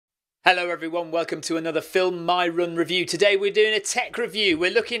Hello everyone, welcome to another Film My Run review. Today we're doing a tech review.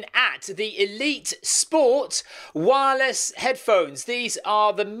 We're looking at the Elite Sport wireless headphones. These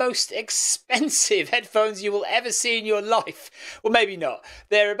are the most expensive headphones you will ever see in your life. Well, maybe not.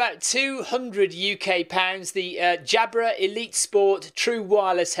 They're about 200 UK pounds, the Jabra Elite Sport True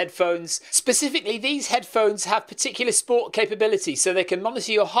Wireless headphones. Specifically, these headphones have particular sport capability, so they can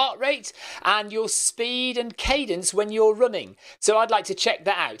monitor your heart rate and your speed and cadence when you're running. So I'd like to check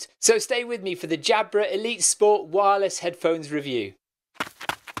that out. So stay with me for the Jabra Elite Sport wireless headphones review.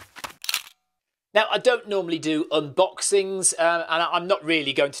 Now, I don't normally do unboxings, and I'm not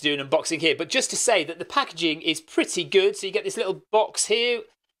really going to do an unboxing here, but just to say that the packaging is pretty good. So you get this little box here,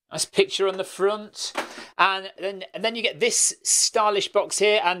 nice picture on the front, and then you get this stylish box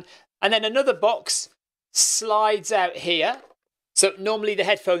here, and then another box slides out here. So normally the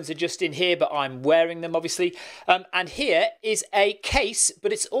headphones are just in here, but I'm wearing them obviously. And here is a case,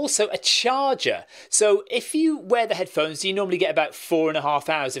 but it's also a charger. So if you wear the headphones, you normally get about 4.5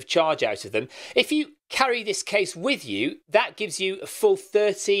 hours of charge out of them. If you carry this case with you, that gives you a full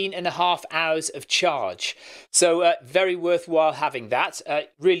 13.5 hours of charge. So very worthwhile having that,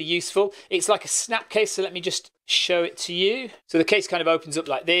 really useful. It's like a snap case, so let me just show it to you. So the case kind of opens up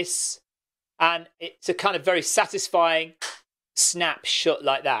like this, and it's a kind of very satisfying snap shut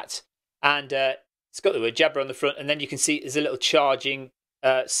like that, and it's got the word Jabra on the front, and then you can see there's a little charging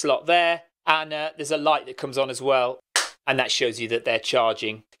slot there, and there's a light that comes on as well, and that shows you that they're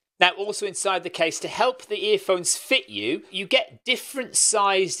charging. Now, also inside the case, to help the earphones fit you, you get different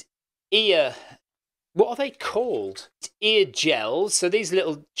sized ear, what are they called? Ear gels. So these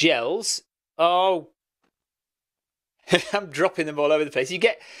little gels, oh, I'm dropping them all over the place. You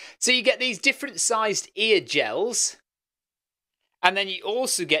get these different sized ear gels. And then you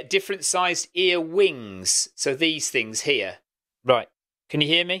also get different sized ear wings. So these things here. Right. Can you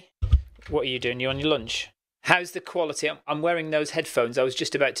hear me? What are you doing? You're on your lunch. How's the quality? I'm wearing those headphones. I'm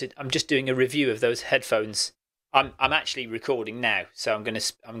just doing a review of those headphones. I'm actually recording now, so I'm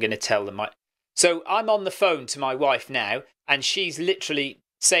gonna tell them. So I'm on the phone to my wife now, and she's literally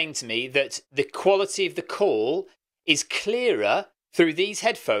saying to me that the quality of the call is clearer through these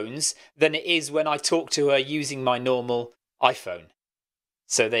headphones than it is when I talk to her using my normal iPhone.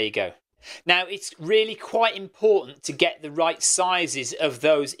 So there you go. Now, it's really quite important to get the right sizes of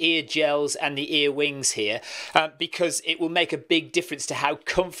those ear gels and the ear wings here, because it will make a big difference to how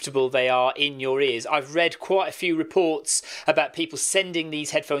comfortable they are in your ears. I've read quite a few reports about people sending these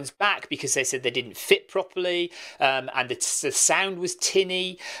headphones back because they said they didn't fit properly, and the sound was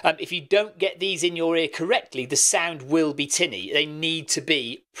tinny. If you don't get these in your ear correctly, the sound will be tinny. They need to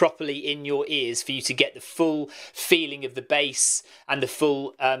be properly in your ears for you to get the full feeling of the bass and the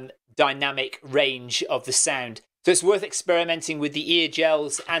full dynamic range of the sound. So it's worth experimenting with the ear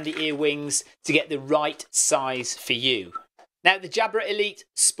gels and the ear wings to get the right size for you. Now, the Jabra Elite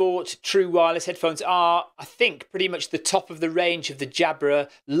Sport True Wireless headphones are, I think, pretty much the top of the range of the Jabra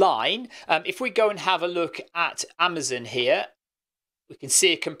line. If we go and have a look at Amazon here, we can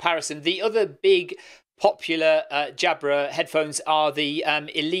see a comparison. The other big popular Jabra headphones are the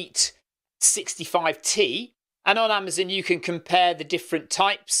Elite 65T. And on Amazon, you can compare the different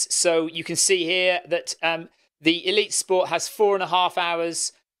types. So you can see here that the Elite Sport has 4.5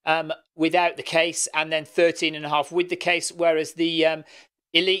 hours without the case, and then 13.5 with the case, whereas the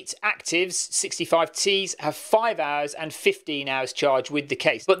Elite Actives 65Ts have 5 hours and 15 hours charge with the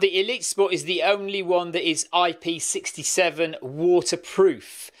case. But the Elite Sport is the only one that is IP67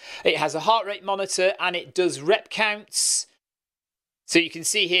 waterproof. It has a heart rate monitor, and it does rep counts. So you can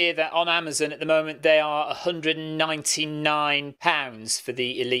see here that on Amazon at the moment they are £199 for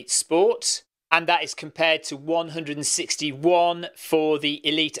the Elite Sport, and that is compared to £161 for the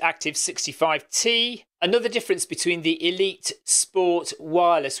Elite Active 65T. Another difference between the Elite Sport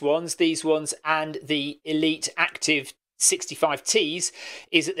wireless ones, these ones, and the Elite Active 65Ts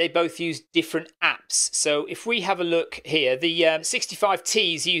is that they both use different apps. So if we have a look here, the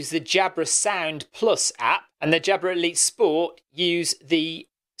 65Ts use the Jabra Sound Plus app, and the Jabra Elite Sport use the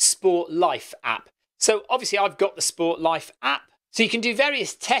Sport Life app. So obviously I've got the Sport Life app. So you can do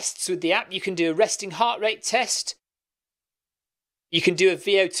various tests with the app. You can do a resting heart rate test. You can do a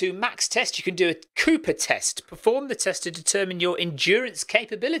VO2 max test. You can do a Cooper test. Perform the test to determine your endurance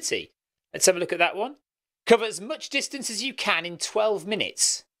capability. Let's have a look at that one. Cover as much distance as you can in 12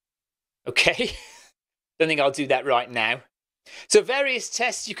 minutes. Okay. Don't think I'll do that right now. So various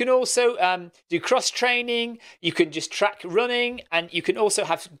tests. You can also do cross-training, you can just track running, and you can also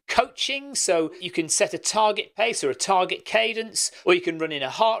have coaching. So you can set a target pace or a target cadence, or you can run in a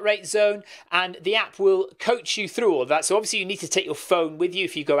heart rate zone, and the app will coach you through all of that. So obviously you need to take your phone with you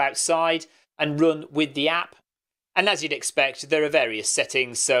if you go outside and run with the app. And as you'd expect, there are various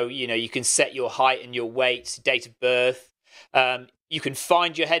settings. So, you can set your height and your weight, date of birth. You can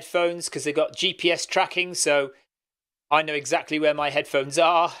find your headphones because they've got GPS tracking. So I know exactly where my headphones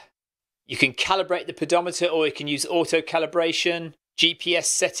are. You can calibrate the pedometer, or you can use auto calibration, GPS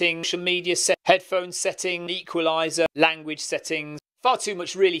settings, social media headphone setting, equalizer, language settings. Far too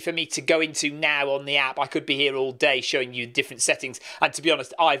much really for me to go into now on the app. I could be here all day showing you different settings, and to be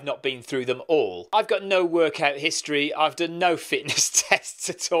honest, I've not been through them all. I've got no workout history, I've done no fitness tests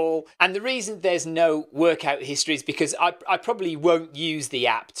at all, and the reason there's no workout history is because I probably won't use the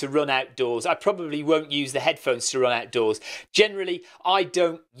app to run outdoors. I probably won't use the headphones to run outdoors. Generally, I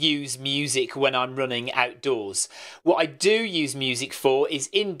don't use music when I'm running outdoors. What I do use music for is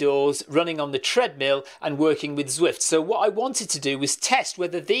indoors, running on the treadmill and working with Zwift. So what I wanted to do was test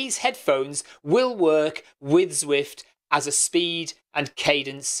whether these headphones will work with Zwift as a speed and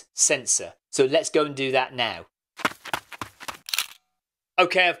cadence sensor. So let's go and do that now.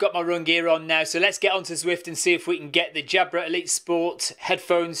 Okay, I've got my run gear on now, so let's get onto Zwift and see if we can get the Jabra Elite Sport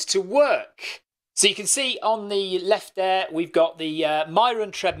headphones to work. So you can see on the left there, we've got the My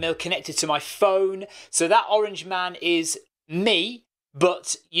Run treadmill connected to my phone. So that orange man is me,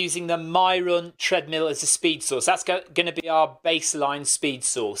 but using the My Run treadmill as a speed source. That's going to be our baseline speed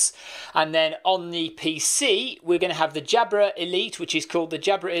source. And then on the PC, we're going to have the Jabra Elite, which is called the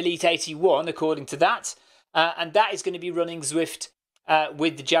Jabra Elite 81, according to that. And that is going to be running Zwift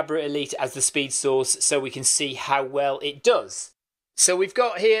with the Jabra Elite as the speed source, so we can see how well it does. So we've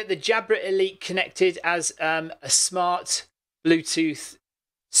got here the Jabra Elite connected as a smart Bluetooth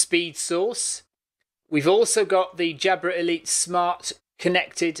speed source. We've also got the Jabra Elite Smart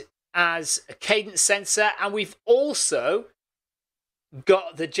connected as a cadence sensor, and we've also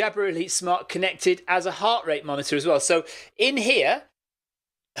got the Jabra Elite Smart connected as a heart rate monitor as well. So in here,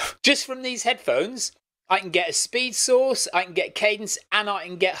 just from these headphones, I can get a speed source, I can get cadence, and I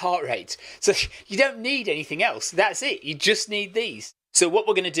can get heart rate. So you don't need anything else. That's it. You just need these. So what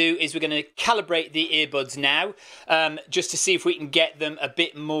we're going to do is we're going to calibrate the earbuds now, just to see if we can get them a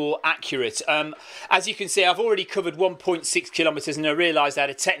bit more accurate. As you can see, I've already covered 1.6 kilometers, and I realized I had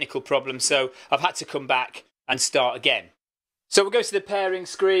a technical problem, so I've had to come back and start again. So we'll go to the pairing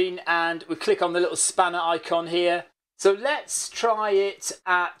screen and we click on the little spanner icon here. So let's try it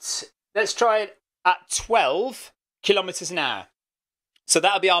at 12 kilometers an hour. So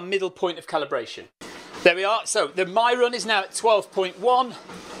that'll be our middle point of calibration. There we are. So the My Run is now at 12.1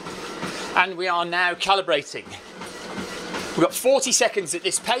 and we are now calibrating. We've got 40 seconds at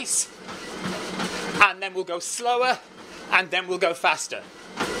this pace, and then we'll go slower, and then we'll go faster.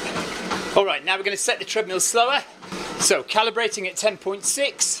 All right, now we're going to set the treadmill slower. So calibrating at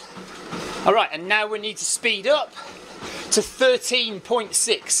 10.6. All right, and now we need to speed up to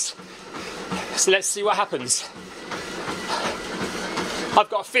 13.6. So let's see what happens. I've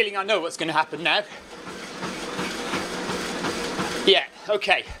got a feeling I know what's going to happen now. Yeah,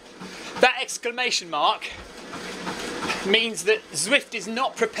 okay. That exclamation mark means that Zwift is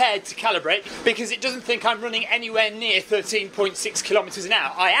not prepared to calibrate because it doesn't think I'm running anywhere near 13.6 kilometers an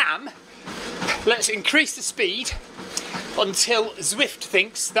hour. I am. Let's increase the speed until Zwift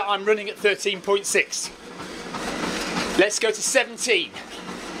thinks that I'm running at 13.6. Let's go to 17.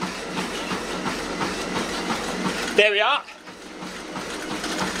 There we are.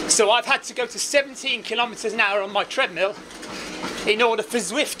 So I've had to go to 17 kilometers an hour on my treadmill in order for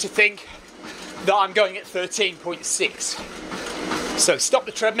Zwift to think that I'm going at 13.6. So stop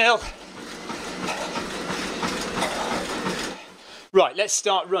the treadmill. Right, let's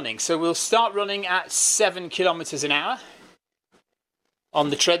start running. So we'll start running at 7 kilometers an hour on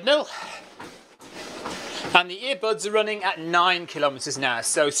the treadmill. And the earbuds are running at 9 kilometers an hour,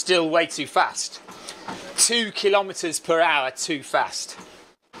 so still way too fast. 2 kilometers per hour too fast.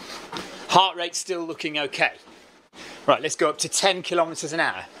 Heart rate still looking okay. Right, let's go up to 10 kilometers an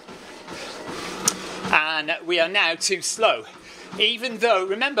hour. And we are now too slow. Even though,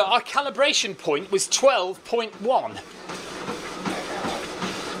 remember, our calibration point was 12.1.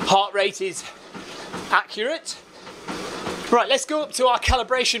 Heart rate is accurate. Right, let's go up to our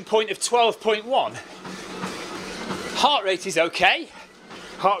calibration point of 12.1. Heart rate is okay.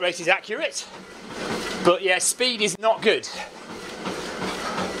 Heart rate is accurate. But yeah, speed is not good.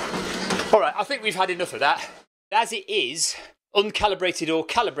 All right, I think we've had enough of that. As it is, uncalibrated or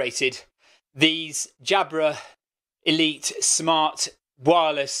calibrated, these Jabra Elite smart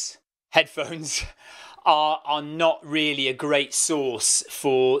wireless headphones are not really a great source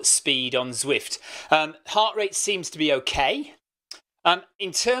for speed on Zwift. Heart rate seems to be okay.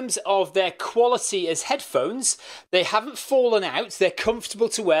 In terms of their quality as headphones, they haven't fallen out. They're comfortable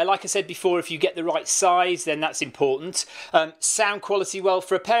to wear. Like I said before, if you get the right size, then that's important. Sound quality, well,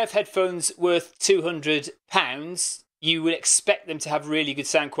 for a pair of headphones worth £200, you would expect them to have really good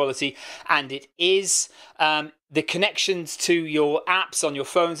sound quality, and it is. The connections to your apps on your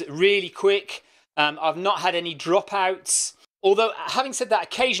phones, really quick. I've not had any dropouts. Although, having said that,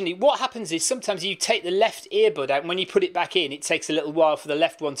 occasionally what happens is sometimes you take the left earbud out, and when you put it back in, it takes a little while for the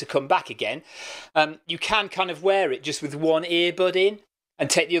left one to come back again. You can kind of wear it just with one earbud in and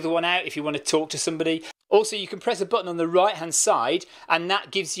take the other one out if you want to talk to somebody. Also, you can press a button on the right-hand side, and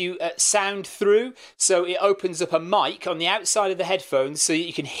that gives you sound through. So it opens up a mic on the outside of the headphones so that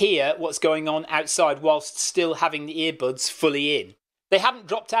you can hear what's going on outside whilst still having the earbuds fully in. They haven't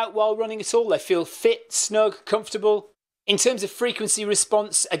dropped out while running at all. They feel fit, snug, comfortable. In terms of frequency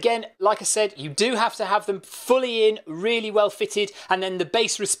response, again, like I said, you do have to have them fully in, really well fitted, and then the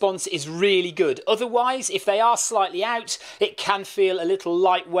bass response is really good. Otherwise, if they are slightly out, it can feel a little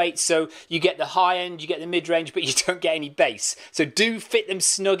lightweight, so you get the high end, you get the mid-range, but you don't get any bass. So do fit them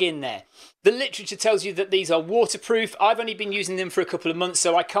snug in there. The literature tells you that these are waterproof. I've only been using them for a couple of months,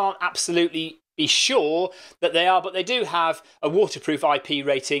 so I can't absolutely be sure that they are, but they do have a waterproof IP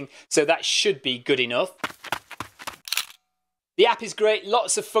rating, so that should be good enough. The app is great,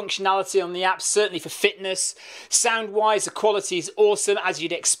 lots of functionality on the app, certainly for fitness. Sound-wise, the quality is awesome, as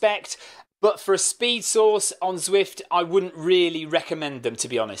you'd expect. But for a speed source on Zwift, I wouldn't really recommend them, to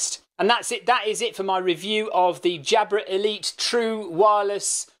be honest. And that's it. That is it for my review of the Jabra Elite True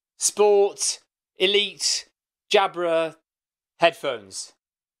Wireless Sport Elite Jabra headphones.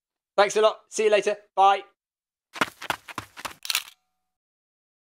 Thanks a lot. See you later. Bye.